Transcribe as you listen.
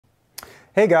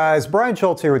Hey guys, Brian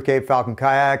Schultz here with Falcon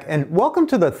Kayak, and welcome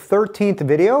to the 13th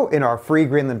video in our free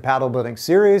Greenland paddle building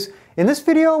series. In this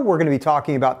video, we're going to be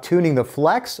talking about tuning the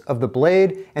flex of the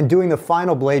blade and doing the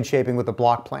final blade shaping with the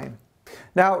block plane.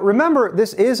 Now remember,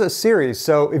 this is a series,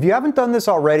 so if you haven't done this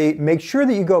already, make sure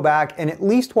that you go back and at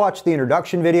least watch the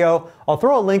introduction video. I'll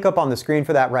throw a link up on the screen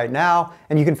for that right now,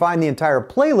 and you can find the entire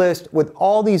playlist with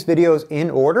all these videos in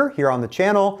order here on the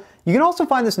channel. You can also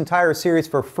find this entire series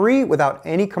for free without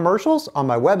any commercials on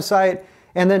my website.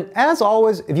 And then, as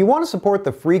always, if you want to support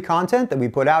the free content that we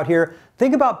put out here,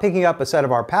 think about picking up a set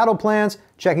of our paddle plans,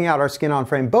 checking out our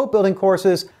skin-on-frame boat building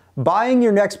courses, buying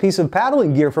your next piece of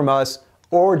paddling gear from us,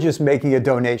 or just making a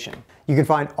donation. You can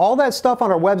find all that stuff on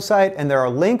our website, and there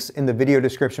are links in the video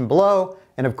description below.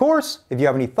 And of course, if you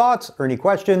have any thoughts or any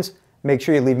questions, make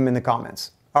sure you leave them in the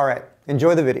comments. All right,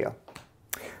 enjoy the video.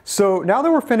 So now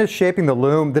that we're finished shaping the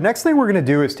loom, the next thing we're going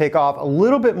to do is take off a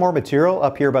little bit more material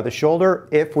up here by the shoulder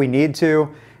if we need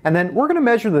to. And then we're going to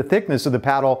measure the thickness of the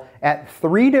paddle at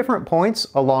 3 different points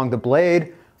along the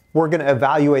blade. We're going to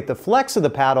evaluate the flex of the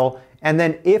paddle. And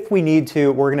then if we need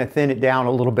to, we're going to thin it down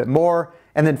a little bit more.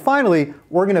 And then finally,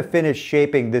 we're going to finish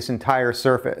shaping this entire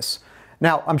surface.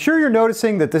 Now, I'm sure you're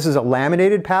noticing that this is a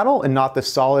laminated paddle and not the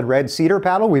solid red cedar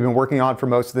paddle we've been working on for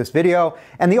most of this video.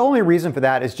 And the only reason for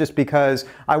that is just because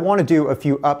I want to do a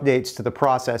few updates to the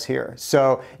process here.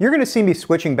 So you're going to see me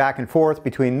switching back and forth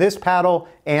between this paddle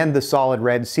and the solid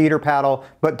red cedar paddle,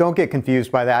 but don't get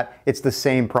confused by that. It's the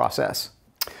same process.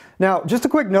 Now, just a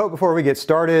quick note before we get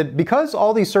started, because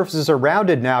all these surfaces are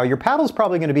rounded now, your paddle is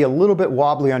probably going to be a little bit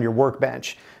wobbly on your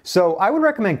workbench. So I would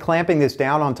recommend clamping this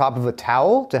down on top of a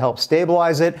towel to help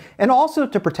stabilize it and also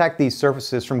to protect these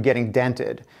surfaces from getting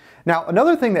dented. Now,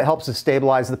 another thing that helps to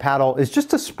stabilize the paddle is just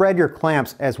to spread your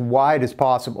clamps as wide as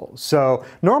possible. So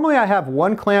normally I have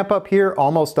one clamp up here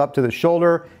almost up to the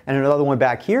shoulder and another one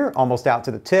back here almost out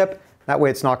to the tip. That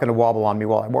way it's not going to wobble on me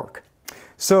while I work.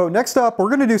 So next up, we're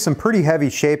going to do some pretty heavy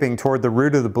shaping toward the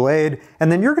root of the blade,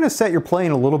 and then you're going to set your plane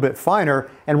a little bit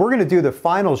finer, and we're going to do the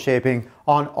final shaping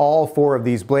on all 4 of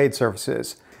these blade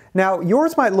surfaces. Now,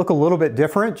 yours might look a little bit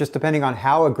different, just depending on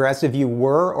how aggressive you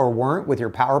were or weren't with your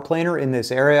power planer in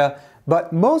this area,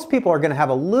 but most people are going to have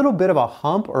a little bit of a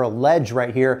hump or a ledge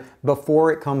right here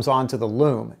before it comes onto the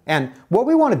loom. And what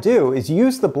we want to do is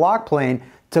use the block plane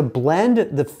to blend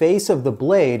the face of the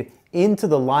blade into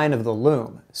the line of the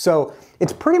loom. So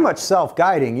it's pretty much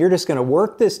self-guiding. You're just going to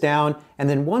work this down, and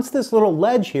then once this little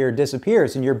ledge here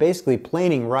disappears and you're basically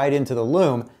planing right into the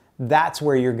loom, that's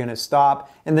where you're going to stop,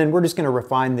 and then we're just going to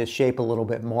refine this shape a little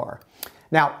bit more.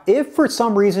 Now, if for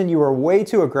some reason you are way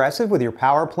too aggressive with your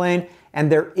power plane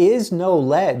and there is no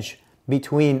ledge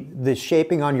between the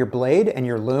shaping on your blade and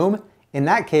your loom, in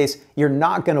that case, you're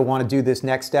not going to want to do this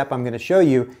next step I'm going to show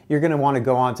you. You're going to want to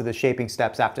go on to the shaping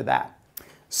steps after that.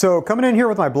 So coming in here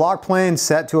with my block plane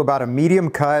set to about a medium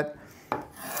cut,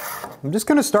 I'm just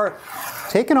going to start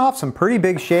taking off some pretty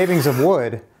big shavings of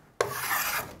wood.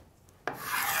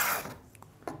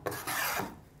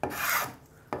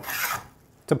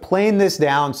 To plane this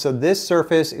down so this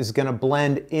surface is going to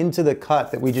blend into the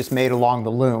cut that we just made along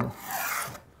the loom.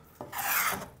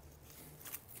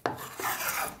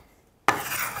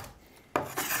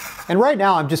 And right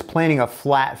now I'm just planing a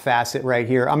flat facet right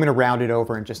here. I'm going to round it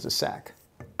over in just a sec.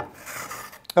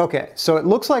 Okay, so it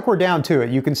looks like we're down to it.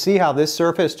 You can see how this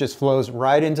surface just flows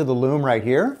right into the loom right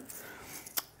here.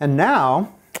 And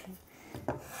now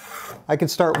I can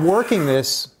start working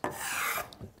this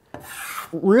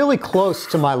really close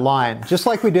to my line, just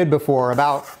like we did before,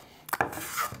 about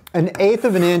 1/8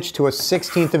 of an inch to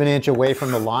 1/16 of an inch away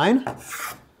from the line.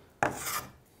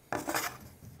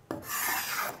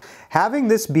 Having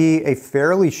this be a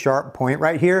fairly sharp point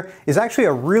right here is actually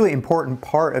a really important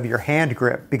part of your hand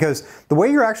grip, because the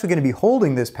way you're actually going to be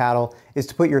holding this paddle is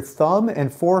to put your thumb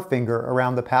and forefinger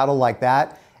around the paddle like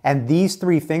that, and these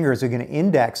 3 fingers are going to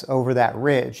index over that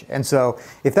ridge. And so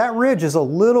if that ridge is a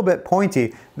little bit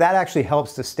pointy, that actually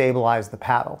helps to stabilize the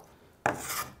paddle.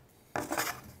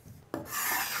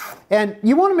 And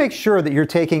you want to make sure that you're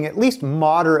taking at least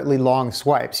moderately long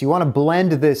swipes. You want to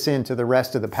blend this into the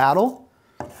rest of the paddle.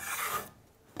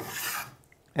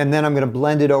 And then I'm going to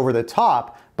blend it over the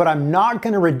top, but I'm not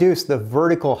going to reduce the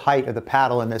vertical height of the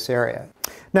paddle in this area.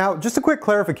 Now, just a quick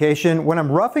clarification, when I'm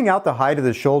roughing out the height of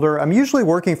the shoulder, I'm usually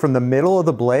working from the middle of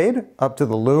the blade up to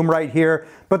the loom right here,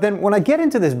 but then when I get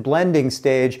into this blending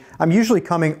stage, I'm usually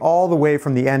coming all the way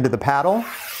from the end of the paddle,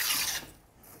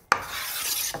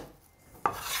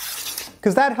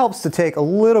 because that helps to take a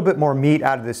little bit more meat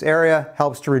out of this area,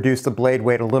 helps to reduce the blade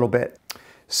weight a little bit.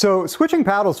 So switching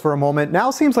paddles for a moment, now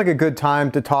seems like a good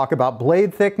time to talk about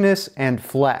blade thickness and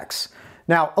flex.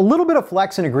 Now, a little bit of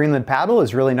flex in a Greenland paddle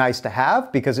is really nice to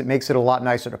have because it makes it a lot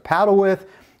nicer to paddle with.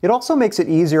 It also makes it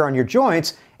easier on your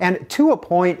joints, and to a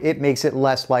point, it makes it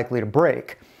less likely to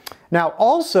break. Now,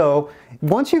 also,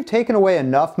 once you've taken away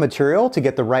enough material to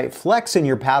get the right flex in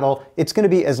your paddle, it's going to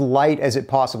be as light as it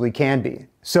possibly can be.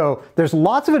 So there's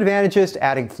lots of advantages to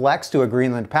adding flex to a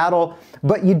Greenland paddle,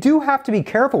 but you do have to be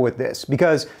careful with this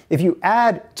because if you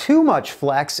add too much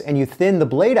flex and you thin the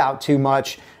blade out too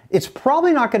much, it's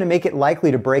probably not going to make it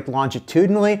likely to break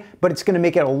longitudinally, but it's going to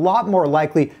make it a lot more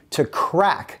likely to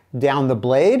crack down the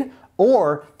blade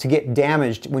or to get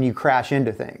damaged when you crash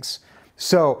into things.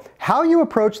 So how you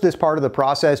approach this part of the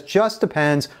process just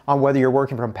depends on whether you're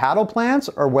working from paddle plans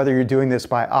or whether you're doing this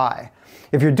by eye.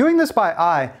 If you're doing this by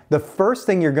eye, the first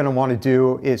thing you're going to want to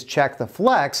do is check the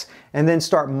flex and then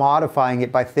start modifying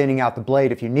it by thinning out the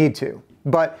blade if you need to.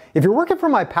 But if you're working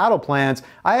from my paddle plans,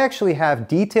 I actually have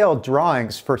detailed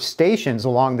drawings for stations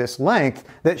along this length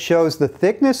that shows the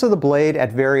thickness of the blade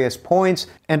at various points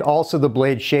and also the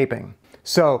blade shaping.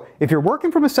 So if you're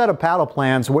working from a set of paddle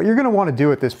plans, what you're going to want to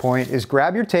do at this point is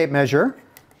grab your tape measure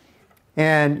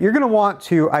and you're going to want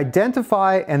to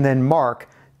identify and then mark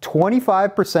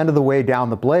 25% of the way down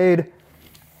the blade,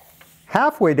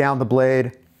 halfway down the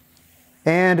blade,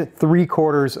 and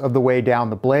 3/4 of the way down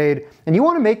the blade. And you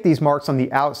want to make these marks on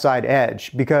the outside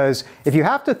edge because if you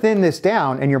have to thin this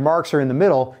down and your marks are in the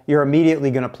middle, you're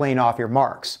immediately going to plane off your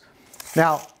marks.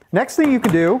 Now, next thing you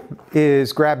can do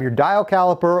is grab your dial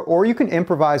caliper, or you can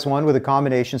improvise one with a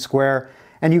combination square,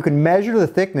 and you can measure the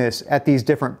thickness at these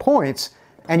different points,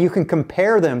 and you can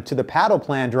compare them to the paddle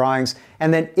plan drawings,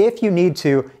 and then if you need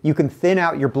to, you can thin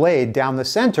out your blade down the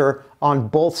center on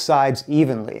both sides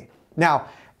evenly. Now,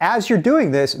 as you're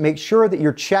doing this, make sure that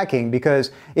you're checking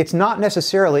because it's not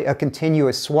necessarily a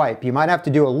continuous swipe. You might have to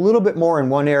do a little bit more in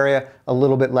one area, a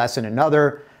little bit less in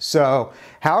another. So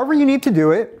however you need to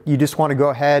do it, you just want to go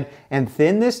ahead and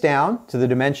thin this down to the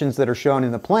dimensions that are shown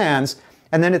in the plans.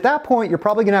 And then at that point, you're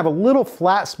probably going to have a little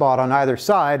flat spot on either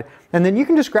side. And then you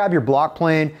can just grab your block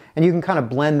plane and you can kind of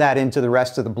blend that into the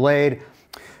rest of the blade.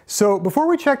 So before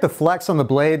we check the flex on the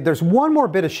blade, there's one more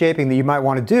bit of shaping that you might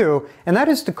want to do, and that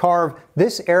is to carve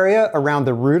this area around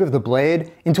the root of the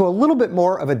blade into a little bit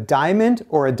more of a diamond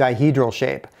or a dihedral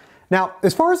shape. Now,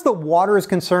 as far as the water is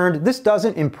concerned, this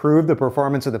doesn't improve the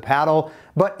performance of the paddle,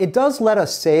 but it does let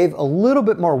us save a little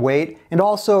bit more weight, and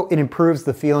also it improves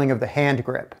the feeling of the hand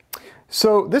grip.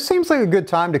 So this seems like a good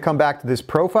time to come back to this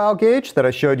profile gauge that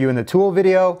I showed you in the tool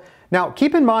video. Now,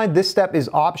 keep in mind this step is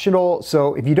optional,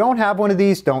 so if you don't have one of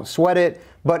these, don't sweat it.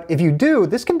 But if you do,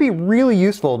 this can be really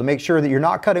useful to make sure that you're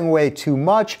not cutting away too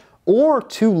much or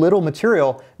too little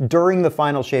material during the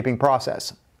final shaping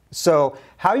process. So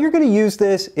how you're going to use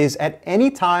this is at any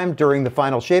time during the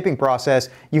final shaping process,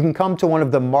 you can come to one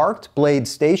of the marked blade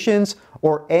stations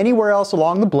or anywhere else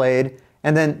along the blade.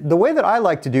 And then the way that I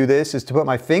like to do this is to put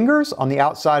my fingers on the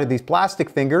outside of these plastic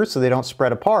fingers so they don't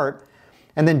spread apart,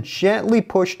 and then gently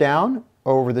push down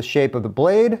over the shape of the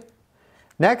blade.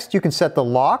 Next, you can set the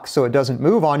lock so it doesn't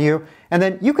move on you, and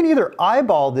then you can either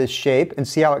eyeball this shape and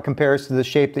see how it compares to the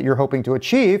shape that you're hoping to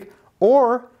achieve,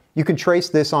 or you can trace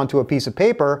this onto a piece of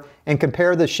paper and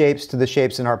compare the shapes to the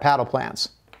shapes in our paddle plans.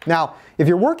 Now, if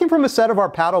you're working from a set of our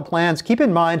paddle plans, keep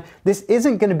in mind this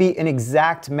isn't going to be an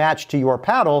exact match to your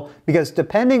paddle because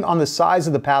depending on the size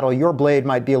of the paddle, your blade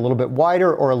might be a little bit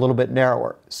wider or a little bit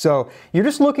narrower. So you're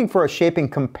just looking for a shaping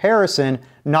comparison,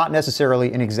 not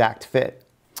necessarily an exact fit.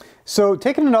 So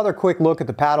taking another quick look at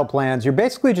the paddle plans, you're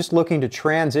basically just looking to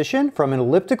transition from an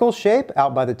elliptical shape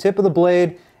out by the tip of the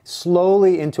blade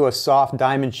slowly into a soft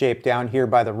diamond shape down here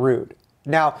by the root.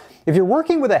 Now, if you're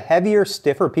working with a heavier,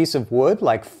 stiffer piece of wood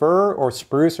like fir or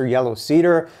spruce or yellow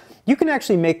cedar, you can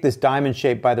actually make this diamond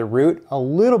shape by the root a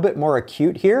little bit more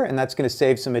acute here, and that's going to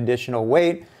save some additional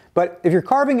weight. But if you're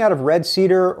carving out of red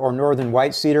cedar or northern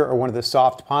white cedar or one of the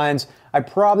soft pines, I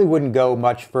probably wouldn't go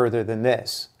much further than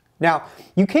this. Now,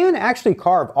 you can actually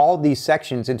carve all of these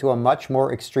sections into a much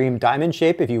more extreme diamond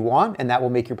shape if you want, and that will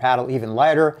make your paddle even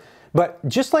lighter. But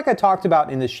just like I talked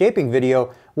about in the shaping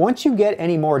video, once you get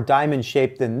any more diamond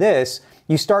shaped than this,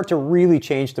 you start to really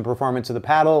change the performance of the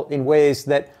paddle in ways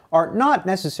that are not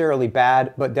necessarily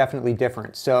bad, but definitely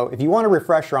different. So if you want a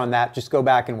refresher on that, just go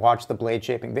back and watch the blade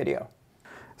shaping video.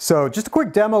 So just a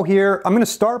quick demo here. I'm going to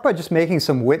start by just making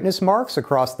some witness marks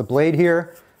across the blade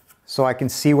here so I can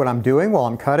see what I'm doing while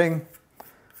I'm cutting.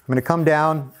 I'm going to come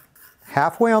down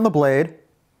halfway on the blade.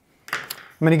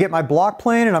 I'm going to get my block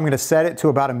plane and I'm going to set it to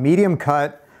about a medium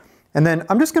cut. And then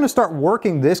I'm just going to start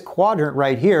working this quadrant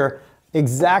right here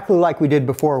exactly like we did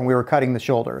before when we were cutting the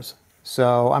shoulders.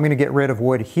 So I'm going to get rid of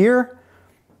wood here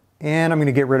and I'm going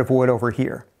to get rid of wood over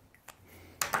here.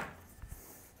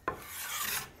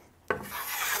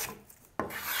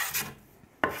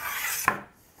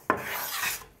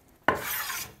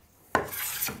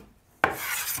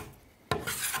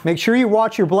 Make sure you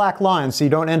watch your black lines so you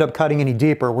don't end up cutting any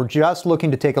deeper. We're just looking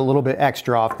to take a little bit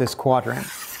extra off this quadrant.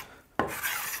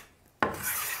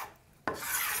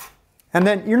 And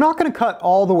then you're not going to cut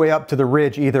all the way up to the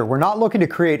ridge either. We're not looking to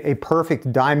create a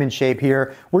perfect diamond shape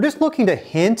here. We're just looking to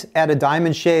hint at a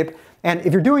diamond shape. And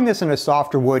if you're doing this in a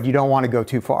softer wood, you don't want to go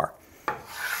too far.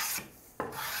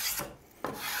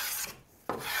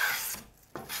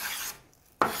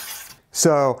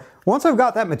 So once I've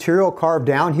got that material carved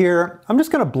down here, I'm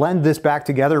just going to blend this back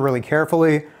together really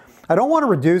carefully. I don't want to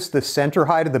reduce the center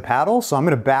height of the paddle, so I'm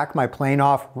going to back my plane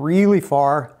off really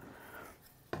far.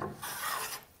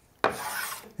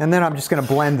 And then I'm just going to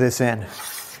blend this in.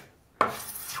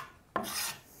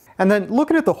 And then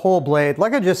looking at the whole blade,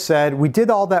 like I just said, we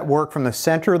did all that work from the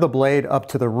center of the blade up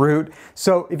to the root.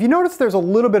 So if you notice there's a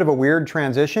little bit of a weird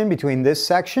transition between this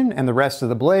section and the rest of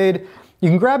the blade, you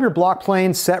can grab your block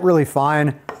plane, set really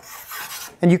fine,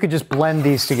 and you can just blend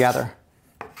these together.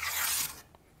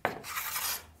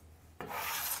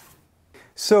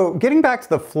 So getting back to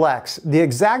the flex, the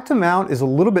exact amount is a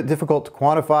little bit difficult to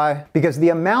quantify because the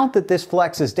amount that this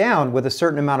flexes down with a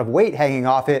certain amount of weight hanging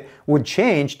off it would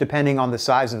change depending on the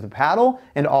size of the paddle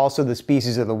and also the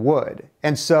species of the wood.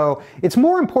 And so it's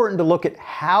more important to look at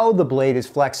how the blade is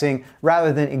flexing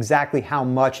rather than exactly how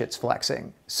much it's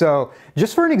flexing. So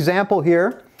just for an example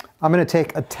here, I'm going to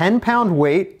take a 10-pound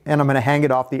weight and I'm going to hang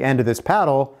it off the end of this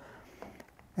paddle,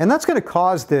 and that's going to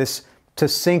cause this to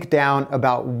sink down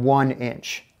about 1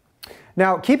 inch.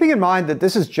 Now, keeping in mind that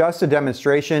this is just a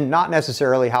demonstration, not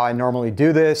necessarily how I normally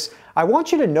do this, I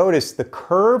want you to notice the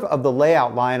curve of the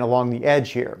layout line along the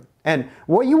edge here. And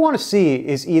what you want to see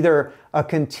is either a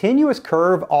continuous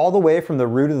curve all the way from the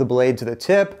root of the blade to the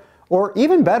tip, or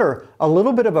even better, a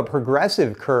little bit of a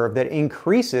progressive curve that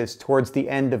increases towards the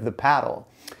end of the paddle.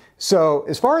 So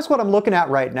as far as what I'm looking at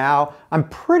right now, I'm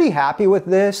pretty happy with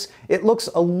this. It looks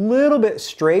a little bit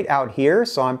straight out here,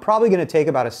 so I'm probably going to take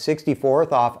about a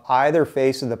 64th off either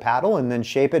face of the paddle and then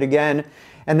shape it again,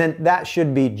 and then that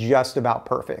should be just about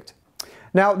perfect.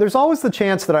 Now, there's always the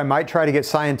chance that I might try to get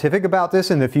scientific about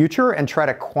this in the future and try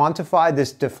to quantify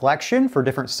this deflection for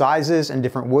different sizes and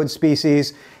different wood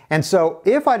species. And so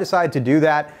if I decide to do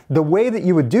that, the way that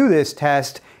you would do this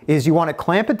test is you want to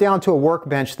clamp it down to a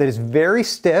workbench that is very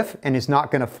stiff and is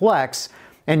not going to flex,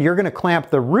 and you're going to clamp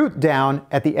the root down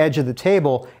at the edge of the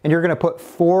table, and you're going to put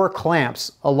 4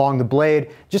 clamps along the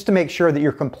blade just to make sure that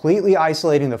you're completely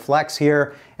isolating the flex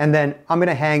here. And then I'm going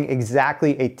to hang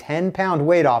exactly a 10-pound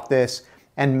weight off this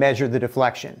and measure the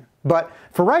deflection. But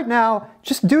for right now,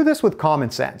 just do this with common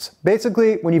sense.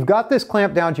 Basically, when you've got this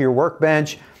clamped down to your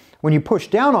workbench, when you push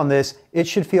down on this, it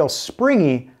should feel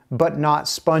springy but not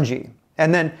spongy.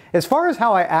 And then as far as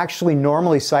how I actually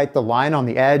normally sight the line on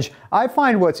the edge, I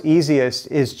find what's easiest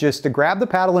is just to grab the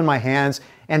paddle in my hands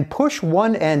and push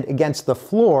one end against the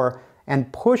floor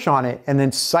and push on it and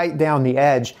then sight down the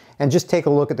edge and just take a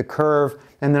look at the curve,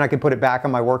 and then I can put it back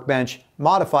on my workbench,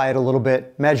 modify it a little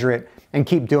bit, measure it, and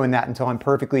keep doing that until I'm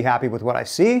perfectly happy with what I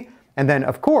see. And then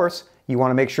of course, you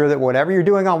want to make sure that whatever you're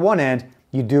doing on one end,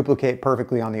 you duplicate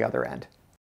perfectly on the other end.